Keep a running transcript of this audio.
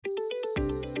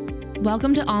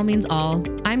Welcome to All Means All.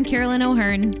 I'm Carolyn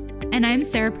O'Hearn. And I'm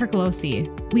Sarah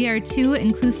Pergolosi. We are two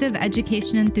inclusive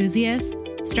education enthusiasts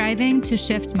striving to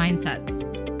shift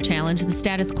mindsets, challenge the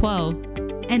status quo,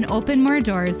 and open more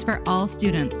doors for all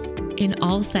students. In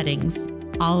all settings.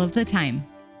 All of the time.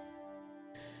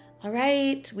 All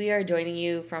right, we are joining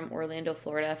you from Orlando,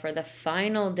 Florida for the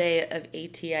final day of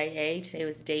ATIA. Today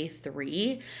was day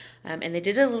 3, and they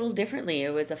did it a little differently.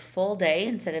 It was a full day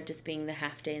instead of just being the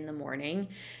half day in the morning.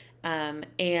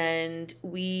 And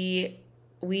we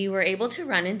were able to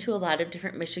run into a lot of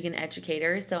different Michigan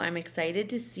educators, so I'm excited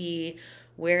to see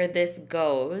where this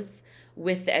goes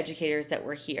with the educators that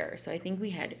were here. So I think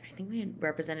we had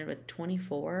represented with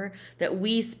 24 that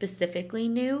we specifically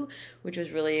knew, which was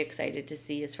really excited to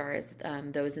see as far as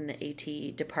those in the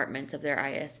AT departments of their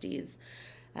ISDs.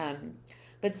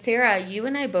 But Sarah, you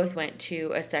and I both went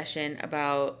to a session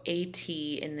about AT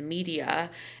in the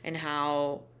media and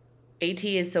how AT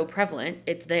is so prevalent.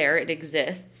 It's there. It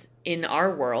exists in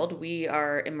our world. We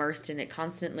are immersed in it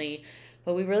constantly,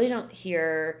 but we really don't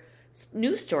hear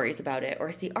news stories about it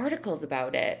or see articles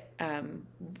about it.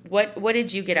 What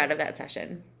did you get out of that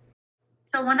session?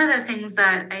 So one of the things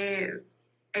that I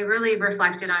really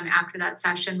reflected on after that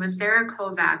session was Sarah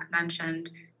Kovac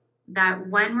mentioned that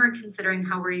when we're considering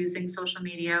how we're using social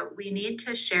media, we need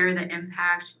to share the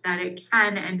impact that it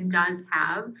can and does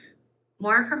have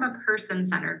more from a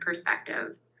person-centered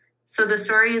perspective. So the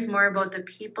story is more about the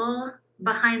people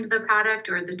behind the product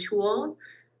or the tool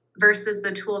versus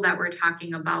the tool that we're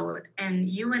talking about. And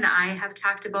you and I have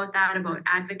talked about that, about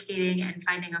advocating and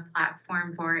finding a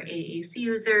platform for AAC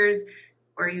users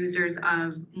or users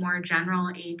of more general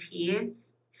AT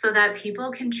so that people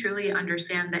can truly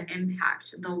understand the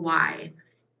impact, the why.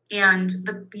 And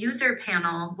the user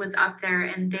panel was up there,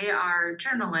 and they are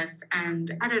journalists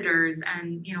and editors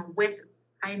and, with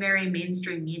primary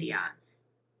mainstream media.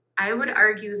 I would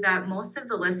argue that most of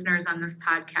the listeners on this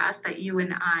podcast, that you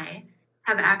and I,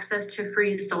 have access to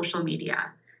free social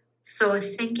media. So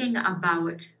thinking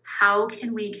about how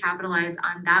can we capitalize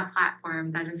on that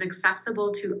platform that is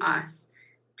accessible to us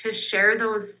to share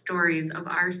those stories of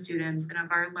our students and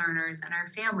of our learners and our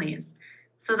families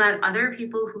so that other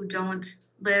people who don't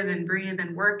live and breathe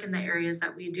and work in the areas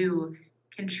that we do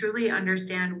can truly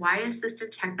understand why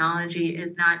assistive technology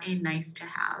is not a nice to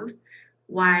have,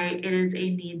 why it is a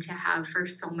need to have for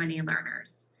so many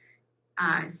learners.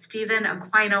 Stephen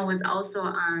Aquino was also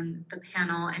on the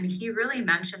panel, and he really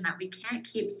mentioned that we can't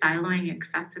keep siloing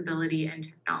accessibility and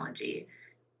technology.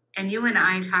 And you and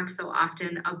I talk so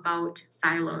often about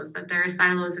silos, that there are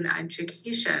silos in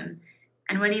education.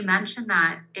 And when he mentioned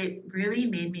that, it really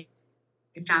made me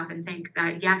stop and think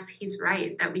that, yes, he's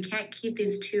right, that we can't keep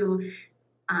these two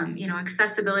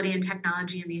accessibility and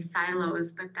technology in these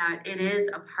silos, but that it is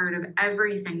a part of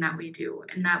everything that we do.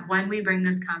 And that when we bring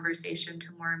this conversation to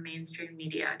more mainstream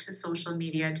media, to social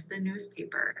media, to the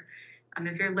newspaper,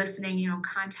 if you're listening,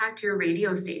 contact your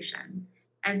radio station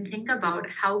and think about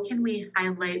how can we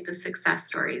highlight the success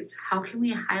stories? How can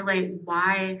we highlight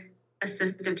why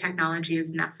assistive technology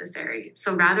is necessary?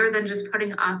 So rather than just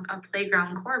putting up a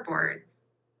playground core board,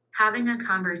 having a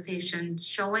conversation,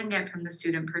 showing it from the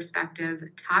student perspective,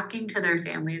 talking to their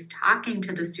families, talking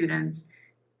to the students,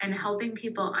 and helping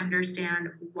people understand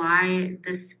why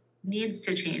this needs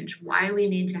to change, why we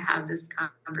need to have this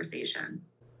conversation.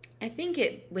 I think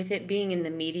with it being in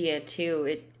the media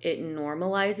too, it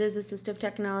normalizes assistive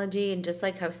technology, and just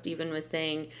like how Stephen was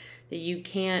saying, that you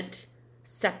can't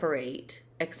separate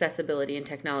accessibility and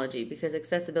technology because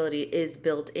accessibility is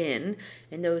built in,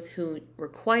 and those who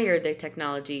require the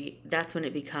technology, that's when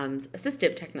it becomes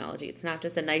assistive technology. It's not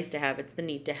just a nice to have, it's the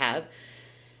need to have.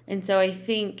 And so I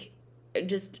think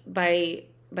just by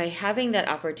having that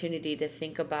opportunity to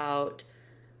think about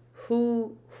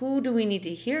who do we need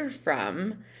to hear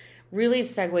from really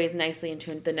segues nicely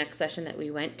into the next session that we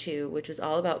went to, which was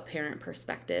all about parent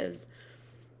perspectives.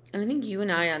 And I think you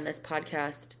and I on this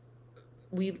podcast,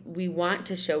 we want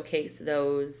to showcase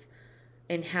those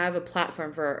and have a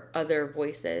platform for other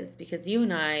voices, because you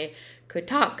and I could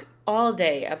talk all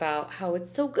day about how it's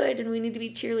so good and we need to be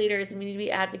cheerleaders and we need to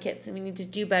be advocates and we need to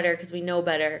do better because we know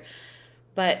better.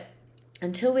 But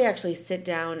until we actually sit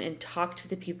down and talk to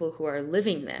the people who are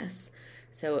living this,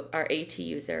 so our AT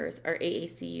users, our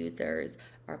AAC users,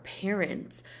 our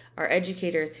parents, our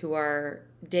educators who are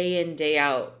day in, day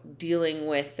out dealing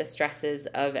with the stresses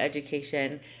of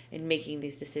education and making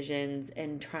these decisions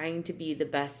and trying to be the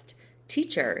best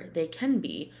teacher they can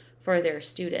be for their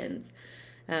students.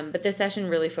 But this session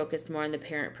really focused more on the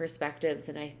parent perspectives,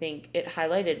 and I think it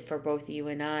highlighted for both you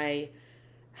and I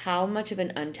how much of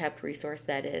an untapped resource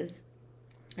that is.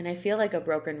 And I feel like a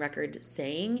broken record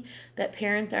saying that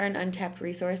parents are an untapped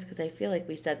resource, because I feel like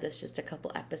we said this just a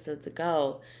couple episodes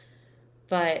ago.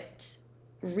 But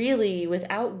really,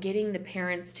 without getting the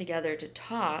parents together to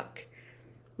talk,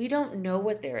 we don't know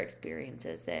what their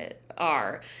experiences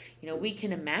are. We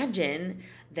can imagine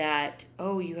that,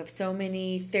 oh, you have so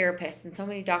many therapists and so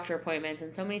many doctor appointments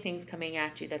and so many things coming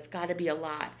at you. That's got to be a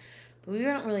lot. But we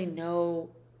don't really know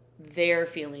their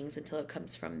feelings until it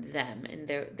comes from them and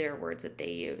their words that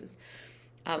they use.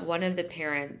 One of the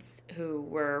parents who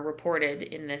were reported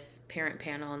in this parent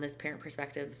panel, in this parent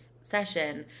perspectives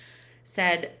session,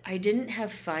 said, "I didn't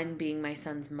have fun being my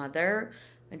son's mother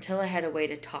until I had a way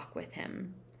to talk with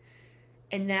him."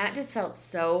 And that just felt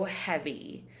so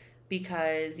heavy,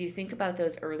 because you think about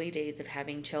those early days of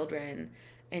having children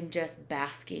and just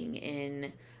basking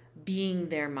in being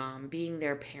their mom, being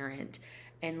their parent,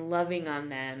 and loving on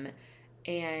them.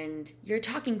 And you're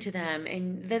talking to them,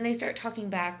 and then they start talking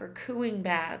back or cooing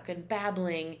back and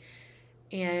babbling.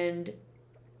 And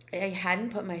I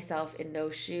hadn't put myself in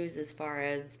those shoes, as far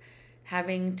as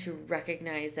having to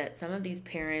recognize that some of these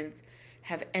parents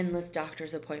have endless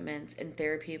doctor's appointments and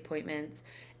therapy appointments,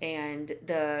 and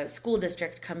the school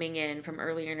district coming in from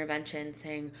early intervention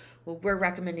saying, well, we're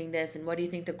recommending this, and what do you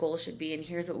think the goal should be, and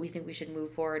here's what we think we should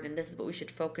move forward, and this is what we should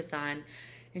focus on.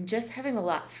 And just having a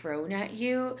lot thrown at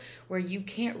you where you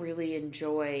can't really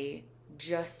enjoy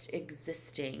just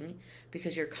existing,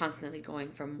 because you're constantly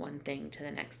going from one thing to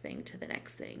the next thing to the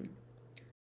next thing.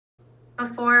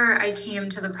 Before I came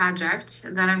to the project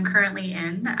that I'm currently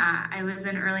in, I was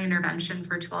in early intervention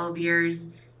for 12 years.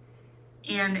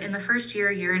 And in the first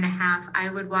year and a half, I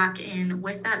would walk in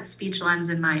with that speech lens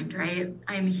in mind, right?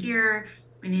 I'm here.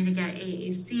 We need to get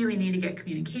AAC. We need to get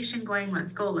communication going.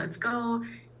 Let's go. Let's go.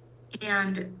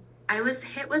 And I was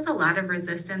hit with a lot of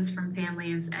resistance from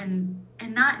families, and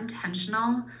not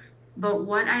intentional. But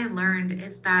what I learned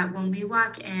is that when we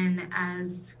walk in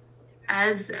as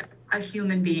a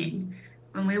human being,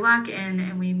 when we walk in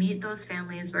and we meet those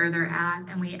families where they're at,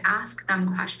 and we ask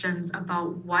them questions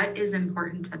about what is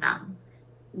important to them,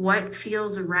 what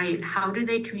feels right, how do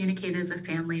they communicate as a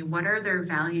family, what are their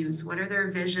values, what are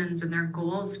their visions and their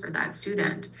goals for that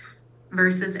student,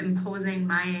 versus imposing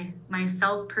my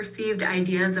self-perceived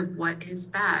ideas of what is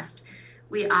best,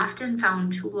 we often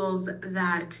found tools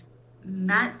that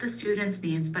met the students'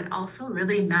 needs, but also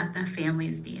really met the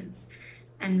family's needs,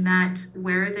 and met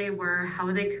where they were,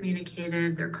 how they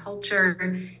communicated, their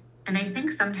culture. And I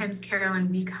think sometimes, Carolyn,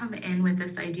 we come in with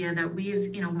this idea that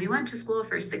we went to school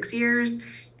for 6 years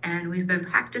and we've been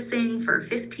practicing for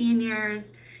 15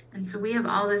 years. And so we have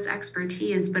all this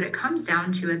expertise, but it comes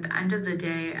down to, at the end of the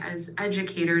day, as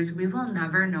educators, we will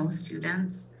never know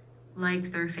students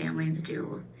like their families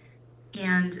do.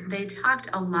 And they talked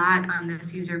a lot on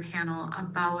this user panel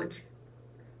about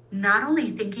not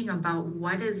only thinking about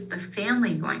what is the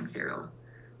family going through,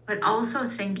 but also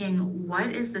thinking,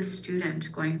 what is the student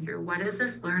going through? What is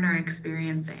this learner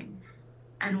experiencing?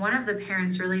 And one of the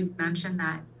parents really mentioned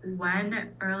that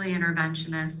when early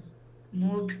interventionists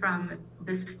moved from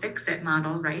this fix-it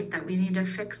model, right, that we need to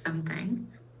fix something,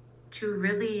 to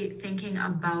really thinking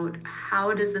about,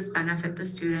 how does this benefit the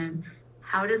student?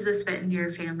 How does this fit into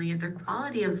your family? Their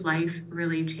quality of life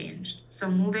really changed.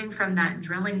 So moving from that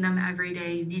drilling them every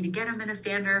day, you need to get them in a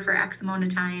stander for X amount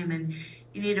of time, and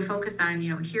you need to focus on,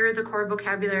 here are the core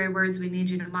vocabulary words we need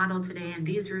you to model today, and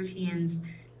these routines.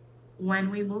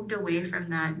 When we moved away from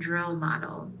that drill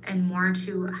model and more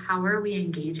to, how are we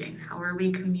engaging? How are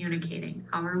we communicating?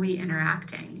 How are we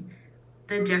interacting?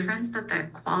 The difference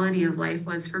that quality of life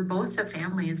was for both the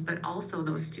families, but also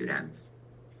those students.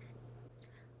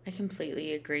 I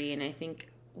completely agree. And I think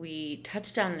we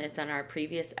touched on this on our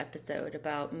previous episode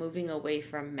about moving away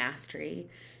from mastery,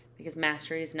 because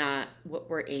mastery is not what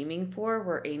we're aiming for.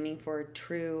 We're aiming for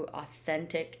true,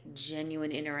 authentic,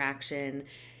 genuine interaction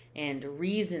and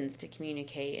reasons to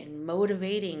communicate, and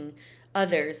motivating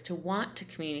others to want to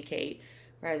communicate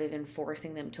rather than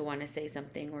forcing them to want to say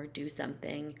something or do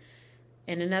something.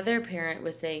 And another parent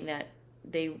was saying that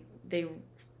they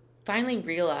finally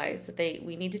realized that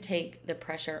we need to take the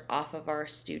pressure off of our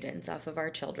students, off of our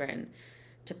children,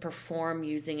 to perform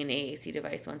using an AAC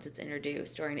device once it's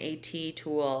introduced, or an AT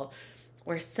tool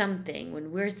or something.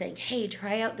 When we're saying, hey,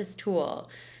 try out this tool,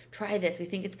 try this, we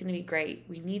think it's going to be great,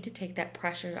 we need to take that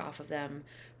pressure off of them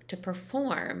to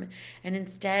perform. And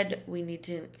instead, we need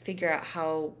to figure out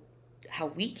how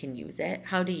we can use it,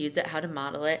 how to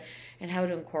model it, and how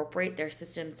to incorporate their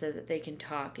system so that they can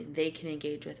talk and they can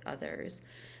engage with others.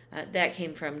 That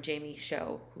came from Jamie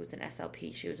Show, who's an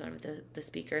SLP. She was one of the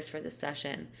speakers for this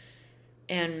session.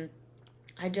 And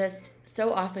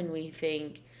so often we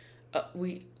think,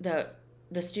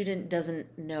 the student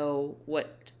doesn't know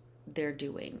what they're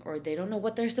doing, or they don't know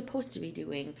what they're supposed to be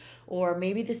doing, or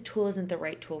maybe this tool isn't the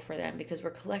right tool for them because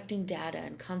we're collecting data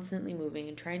and constantly moving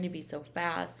and trying to be so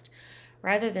fast,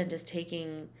 rather than just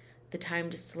taking the time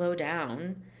to slow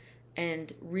down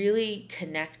and really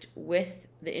connect with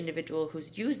the individual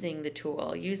who's using the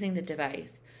tool, using the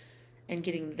device, and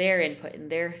getting their input and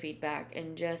their feedback,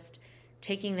 and just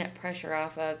taking that pressure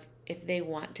off of, if they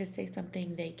want to say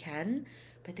something, they can,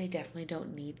 but they definitely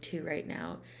don't need to right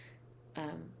now,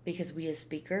 because we as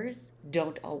speakers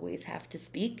don't always have to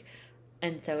speak.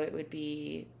 And so it would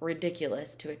be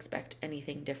ridiculous to expect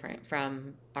anything different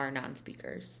from our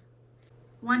non-speakers.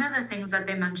 One of the things that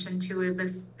they mentioned too is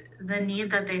the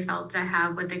need that they felt to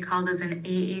have what they called as an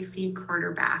AAC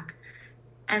quarterback.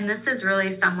 And this is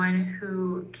really someone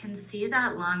who can see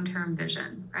that long-term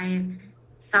vision, right?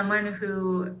 Someone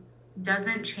who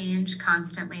doesn't change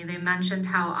constantly. They mentioned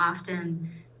how often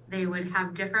they would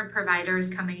have different providers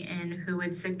coming in who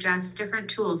would suggest different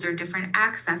tools or different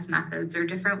access methods or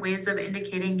different ways of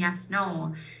indicating yes,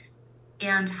 no.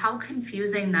 And how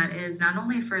confusing that is, not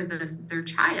only for their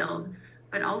child,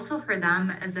 but also for them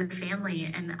as a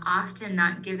family, and often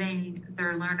not giving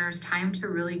their learners time to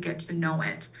really get to know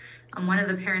it. One of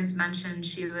the parents mentioned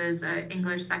she was an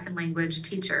English second language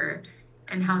teacher,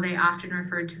 and how they often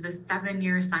referred to the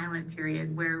 7-year silent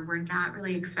period, where we're not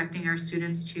really expecting our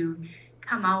students to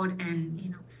come out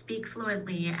and speak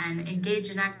fluently and engage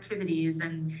in activities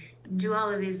and do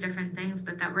all of these different things,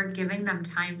 but that we're giving them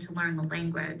time to learn the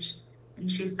language. And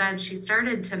she said she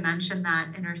started to mention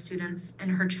that in her students, in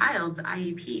her child's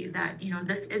IEP, that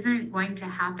this isn't going to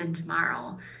happen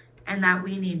tomorrow, and that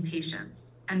we need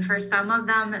patience. And for some of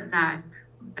them, that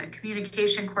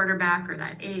communication quarterback or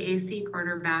that AAC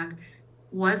quarterback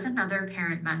was another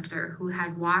parent mentor who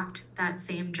had walked that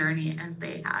same journey as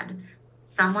they had.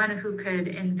 Someone who could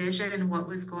envision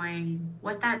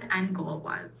what that end goal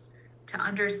was, to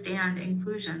understand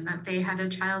inclusion, that they had a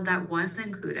child that was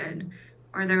included.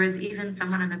 Or there was even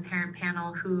someone on the parent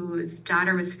panel whose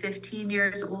daughter was 15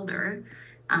 years older,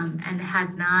 and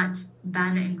had not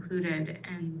been included,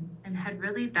 and had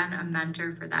really been a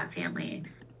mentor for that family.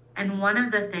 And one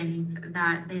of the things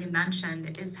that they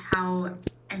mentioned is how,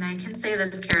 and I can say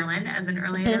this, Carolyn, as an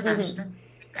early interventionist,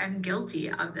 I'm guilty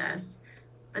of this,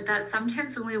 but that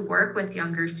sometimes when we work with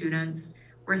younger students,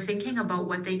 we're thinking about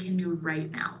what they can do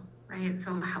right now, right?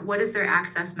 So what does their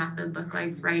access method look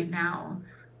like right now?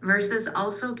 Versus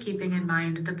also keeping in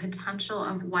mind the potential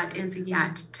of what is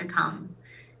yet to come.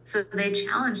 So they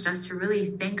challenged us to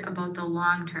really think about the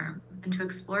long term and to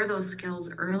explore those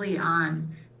skills early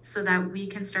on, so that we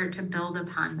can start to build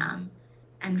upon them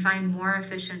and find more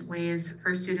efficient ways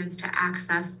for students to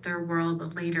access their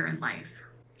world later in life.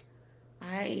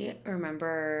 I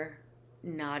remember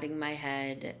nodding my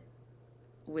head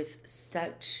with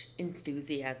such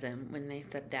enthusiasm when they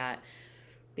said that,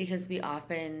 because we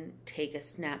often take a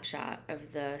snapshot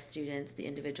of the students, the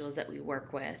individuals that we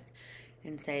work with,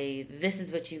 and say, this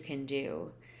is what you can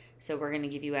do. So we're going to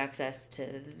give you access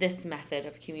to this method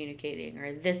of communicating,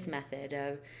 or this method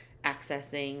of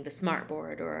accessing the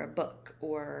smartboard or a book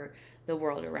or the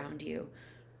world around you.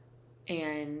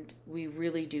 And we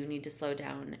really do need to slow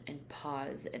down and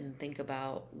pause and think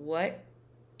about, what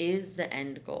is the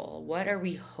end goal? What are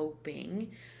we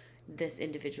hoping this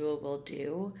individual will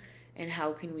do? And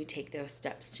how can we take those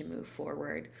steps to move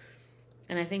forward?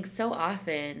 And I think so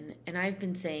often, and I've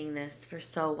been saying this for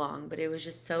so long, but it was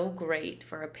just so great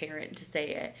for a parent to say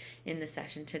it in the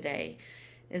session today,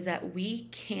 is that we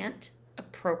can't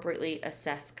appropriately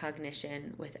assess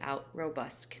cognition without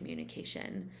robust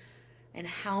communication. And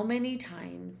how many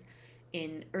times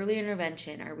in early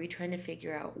intervention are we trying to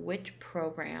figure out which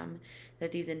program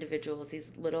that these individuals,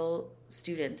 these little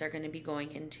students, are going to be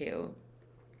going into,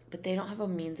 but they don't have a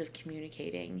means of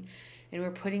communicating, and we're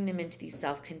putting them into these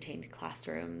self-contained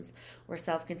classrooms or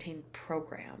self-contained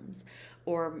programs,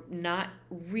 or not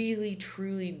really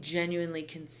truly genuinely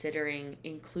considering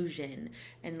inclusion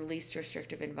and the least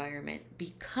restrictive environment,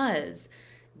 because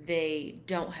they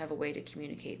don't have a way to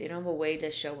communicate. They don't have a way to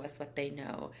show us what they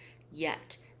know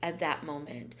yet at that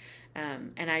moment.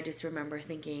 And I just remember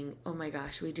thinking, oh my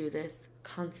gosh, we do this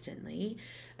constantly.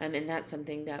 And that's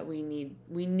something that we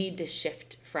need to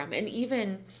shift from. And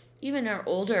even our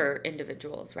older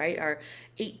individuals, right? Our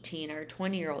 18, our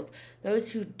 20-year-olds,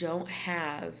 those who don't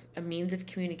have a means of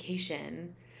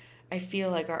communication, I feel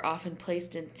like are often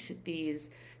placed into these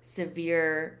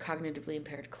severe cognitively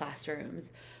impaired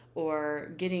classrooms,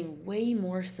 or getting way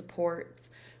more supports,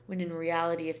 when in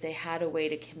reality, if they had a way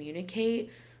to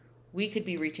communicate, we could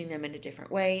be reaching them in a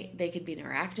different way. They could be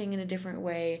interacting in a different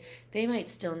way. They might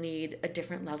still need a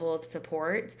different level of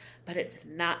support, but it's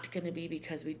not going to be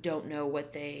because we don't know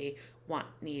what they want,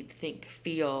 need, think,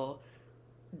 feel,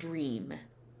 dream,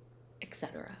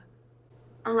 etc.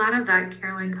 A lot of that,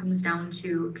 Carolyn, comes down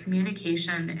to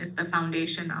communication is the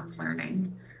foundation of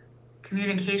learning.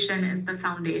 Communication is the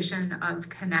foundation of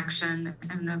connection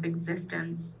and of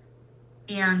existence.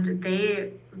 And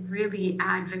they really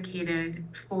advocated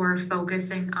for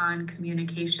focusing on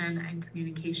communication and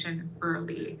communication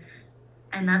early.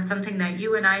 And that's something that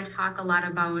you and I talk a lot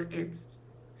about. It's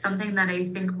something that I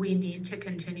think we need to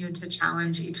continue to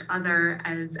challenge each other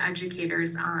as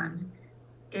educators on,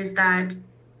 is that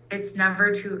it's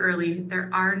never too early. There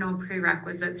are no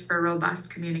prerequisites for robust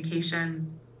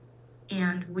communication.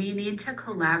 And we need to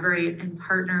collaborate and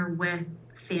partner with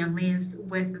families,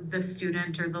 with the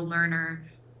student or the learner,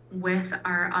 with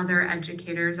our other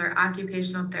educators, our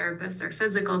occupational therapists, our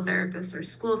physical therapists, our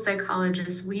school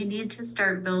psychologists. We need to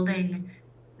start building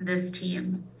this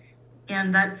team.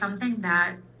 And that's something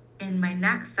that in my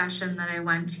next session that I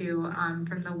went to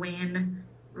from the Wayne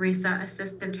RESA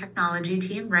Assistive Technology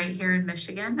team right here in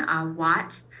Michigan,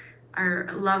 Watt, our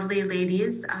lovely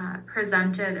ladies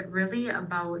presented really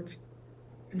about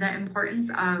the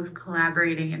importance of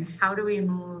collaborating and how do we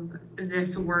move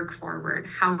this work forward?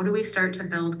 How do we start to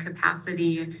build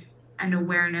capacity and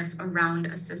awareness around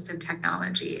assistive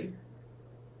technology?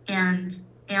 And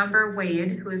Amber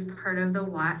Wade, who is part of the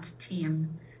Watt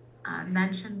team,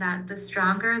 mentioned that the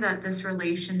stronger that this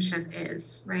relationship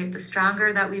is, right? The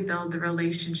stronger that we build the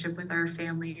relationship with our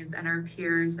families and our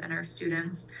peers and our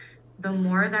students, the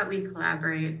more that we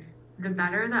collaborate, the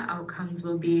better the outcomes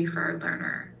will be for our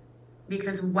learner.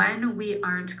 Because when we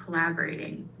aren't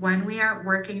collaborating, when we aren't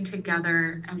working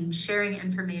together and sharing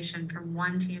information from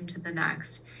one team to the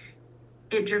next,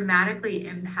 it dramatically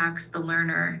impacts the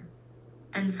learner.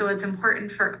 And so it's important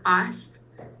for us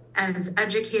as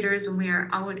educators, when we are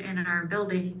out in our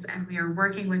buildings and we are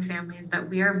working with families, that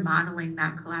we are modeling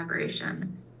that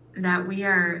collaboration, that we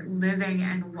are living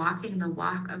and walking the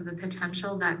walk of the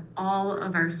potential that all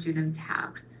of our students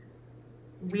have.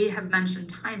 We have mentioned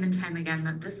time and time again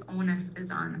that this onus is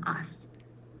on us.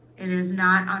 It is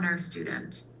not on our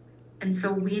student. And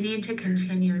so we need to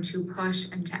continue to push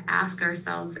and to ask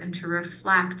ourselves and to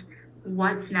reflect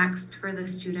what's next for the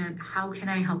student. How can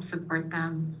I help support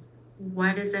them?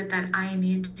 What is it that I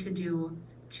need to do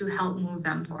to help move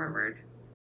them forward?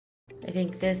 I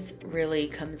think this really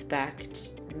comes back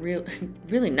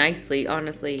really nicely,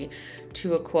 honestly,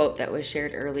 to a quote that was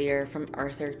shared earlier from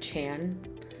Arthur Chan.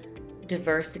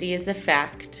 Diversity is a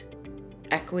fact,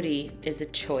 equity is a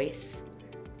choice,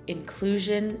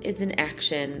 inclusion is an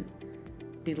action,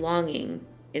 belonging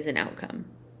is an outcome.